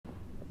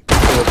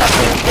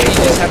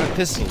have a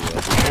pistol,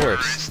 of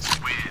course.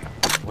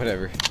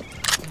 Whatever.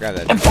 Grab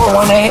that.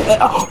 M4 1A.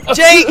 Oh.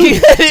 Jake, you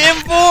had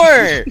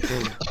M4!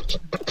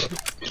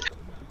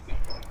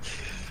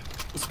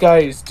 This guy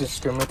is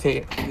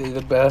discriminating.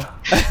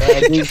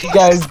 This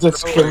guy's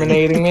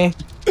discriminating me.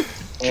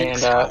 And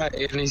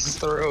he's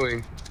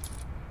throwing.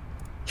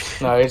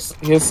 no,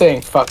 he's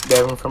saying fuck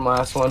Devin from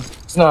last one.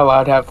 He's not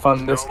allowed to have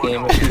fun this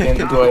game if he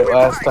didn't enjoy it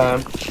last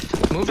time.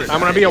 I'm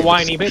gonna be a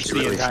whiny bitch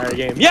the entire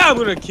game. Yeah, I'm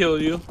gonna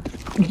kill you.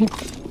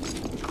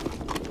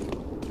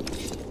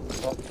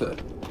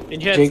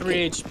 And you had Jake,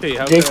 3 HP.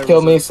 How Jake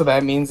killed me, so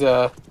that means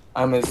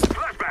I'm his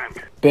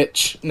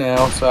bitch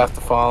now, so I have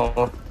to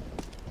follow him.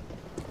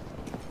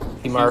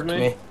 He marked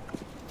me.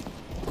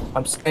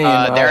 I'm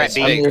saying. They're at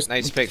B.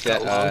 Nice pick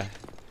that.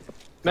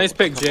 Nice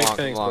pick, Jake.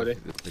 Thanks, buddy.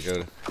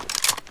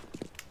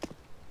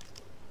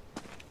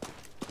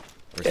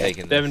 We're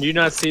taking Devin, do you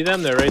not see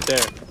them? They're right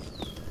there.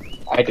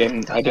 I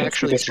didn't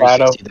actually see the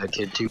shadow. That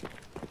kid too.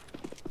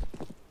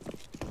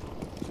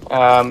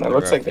 It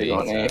looks like they're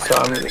going A, so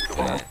I'm just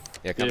gonna...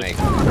 Yeah, come A.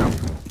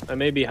 I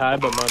may be high,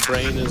 but my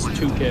brain is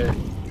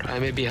 2K. I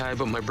may be high,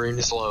 but my brain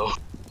is low.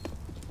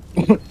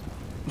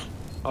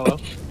 Hello?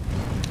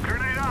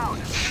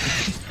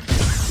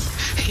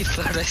 He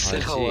thought I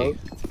said hello.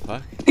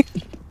 Fuck.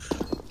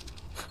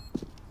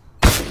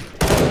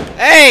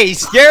 Hey, he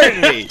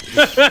scared me!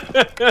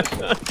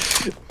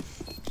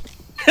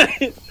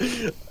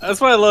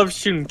 That's why I love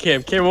shooting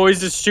Cam. Cam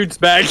always just shoots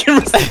back in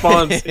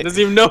response. He doesn't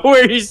even know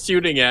where he's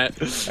shooting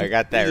at. I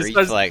got that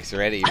reflex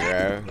ready,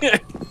 bro.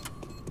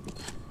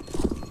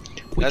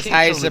 That's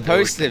how it's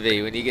supposed to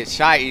be. When you get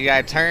shot, you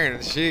gotta turn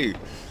and shoot.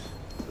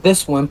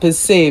 This wimp is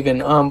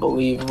saving.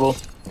 Unbelievable.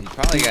 He's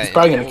probably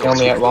gonna kill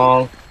me at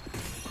long.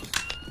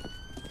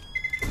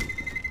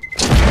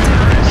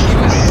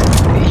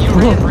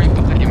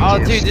 Oh,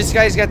 dude, this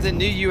guy's got the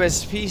new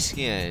USP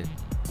skin.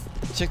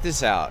 Check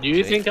this out. Do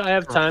you think I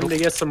have time to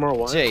get some more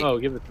wine? Jake, oh,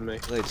 give it to me.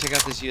 Look, check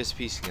out this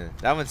USP skin.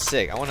 That one's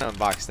sick. I want to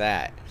unbox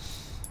that.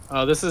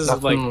 Oh, this is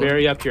like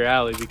very up your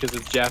alley because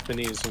it's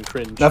Japanese and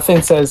cringe.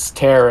 Nothing says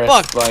terrorist.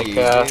 Fuck like you,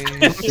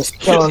 just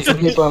killing some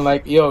people and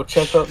like, yo,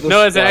 check out this.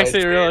 No, it's guy.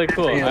 actually really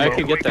cool. I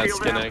could get that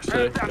skin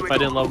actually if I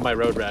didn't love my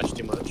road rash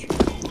too much.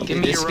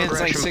 Dude, this skin's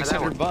like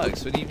 $600.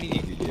 What do you mean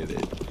you could get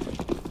it?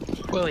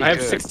 Well, I have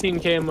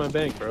 16K in my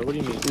bank, bro. What do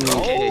you mean?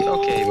 Okay,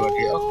 okay,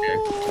 buddy, okay.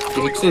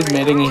 Jake's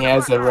admitting he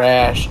has a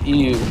rash.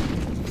 Ew.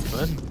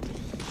 What?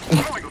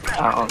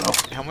 I don't know.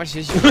 How much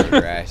is your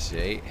rash,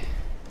 Jake?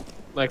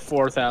 Like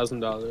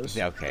 $4,000.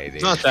 Yeah, okay, dude.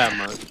 It's not that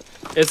much.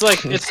 It's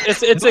like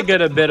it's a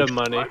good bit of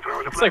money.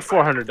 It's like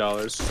 $400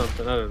 or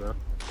something. I don't know.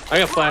 I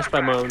got flashed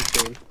by my own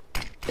team.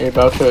 You're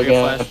about to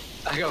again.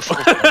 I got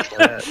flashed for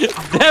that.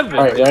 Devin.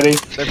 Alright, ready?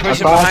 They're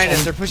pushing behind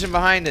us. They're pushing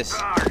behind us.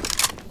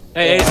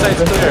 Hey, A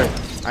site's clear.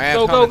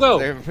 Go.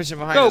 They're pushing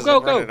behind us. Go.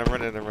 I'm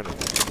running.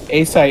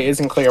 A site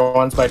isn't clear.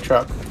 One's by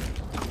truck.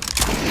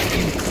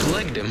 You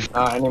legged him.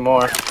 Not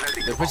anymore.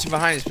 They're pushing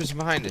behind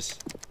us.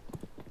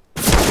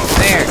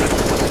 There.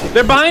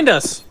 They're behind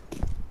us.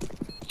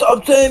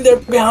 Stop saying they're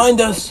behind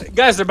us.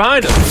 Guys, they're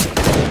behind us.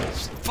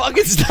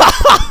 Fucking stop!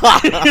 How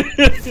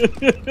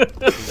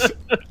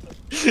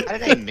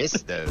did I miss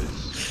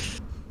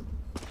those?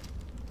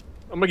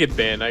 I'm gonna get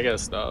banned. I gotta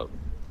stop.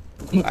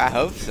 I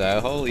hope so.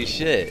 Holy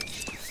shit.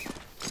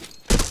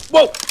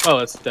 Whoa! Oh,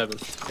 that's Devin.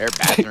 They're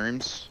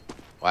bathrooms.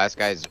 Last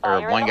guy's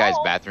or one guy's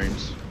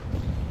bathrooms.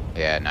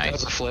 Yeah, nice.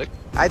 That's a flick.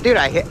 Dude,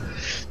 I hit.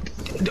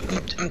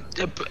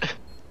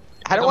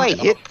 How do I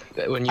hit?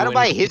 How do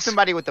I hit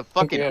somebody with the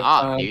fucking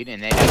op, dude,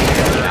 and then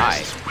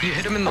die? You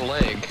hit him in the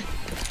leg.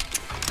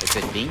 It's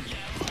a dink.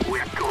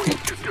 We're going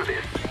to do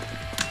this.